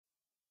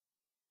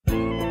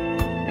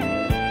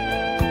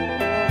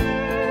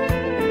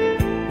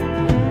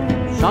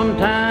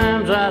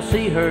Sometimes I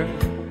see her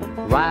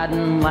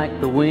riding like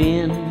the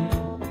wind.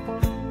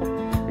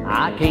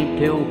 I can't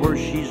tell where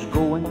she's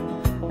going,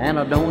 and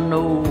I don't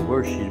know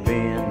where she's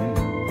been.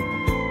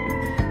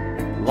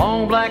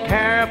 Long black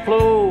hair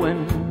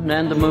flowing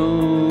and the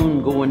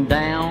moon going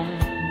down.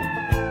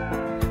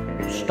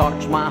 It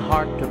starts my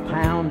heart to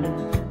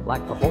pounding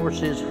like the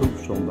horse's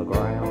hoofs on the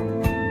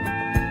ground.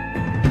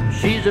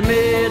 She's a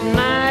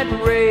midnight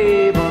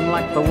raven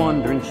like the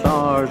wandering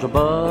stars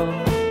above.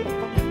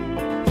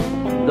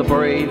 The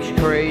brave she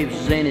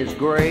craves in his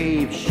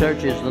grave,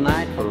 searches the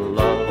night for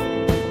love.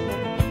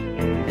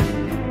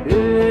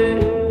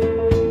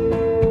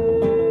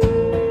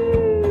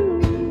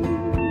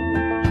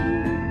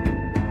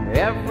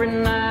 Every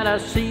night I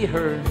see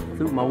her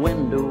through my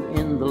window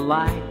in the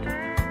light.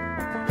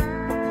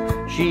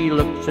 She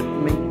looks at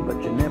me,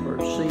 but you never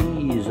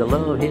sees the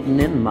love hidden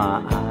in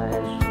my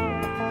eyes.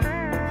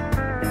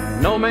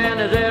 No man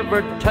has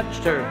ever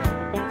touched her,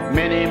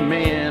 many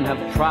men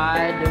have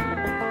tried.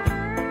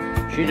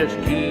 She just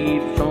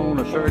keeps on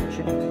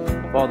a-searching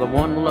for the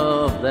one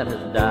love that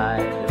has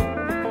died.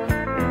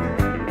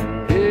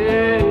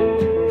 Yeah.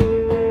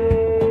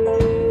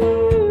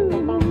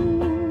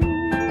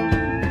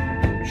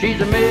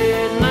 She's a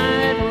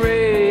midnight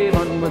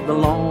raven with the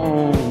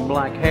long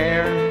black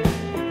hair.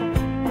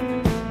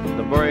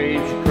 The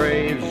brave she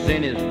craves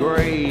in his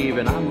grave,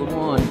 and I'm the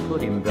one who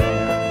put him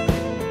there.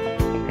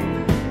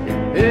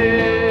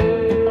 Yeah.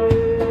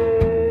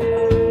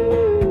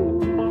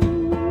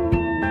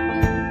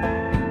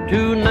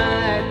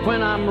 Tonight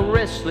when I'm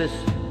restless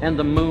and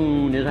the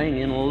moon is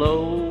hanging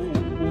low,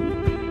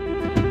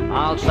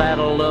 I'll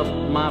saddle up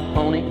my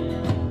pony,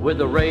 with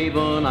the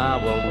raven I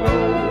will go.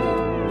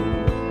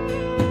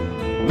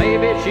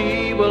 Maybe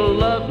she will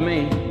love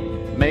me,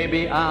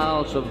 maybe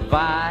I'll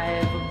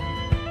survive.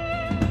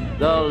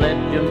 The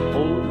legend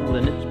old,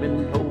 and it's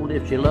been told,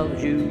 if she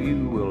loves you,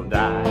 you will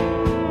die.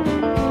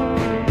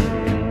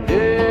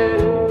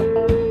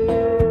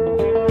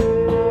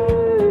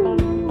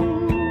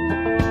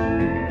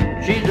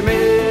 She's a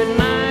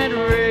midnight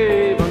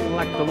raven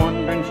like the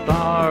wandering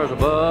stars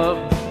above.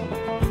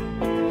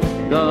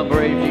 The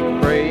brave she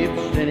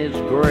craves in his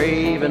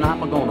grave, and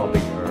I'm gonna be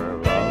her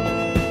love.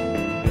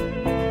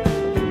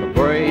 The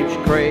brave she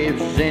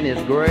craves in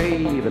his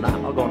grave, and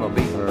I'm gonna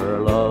be her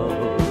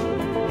love.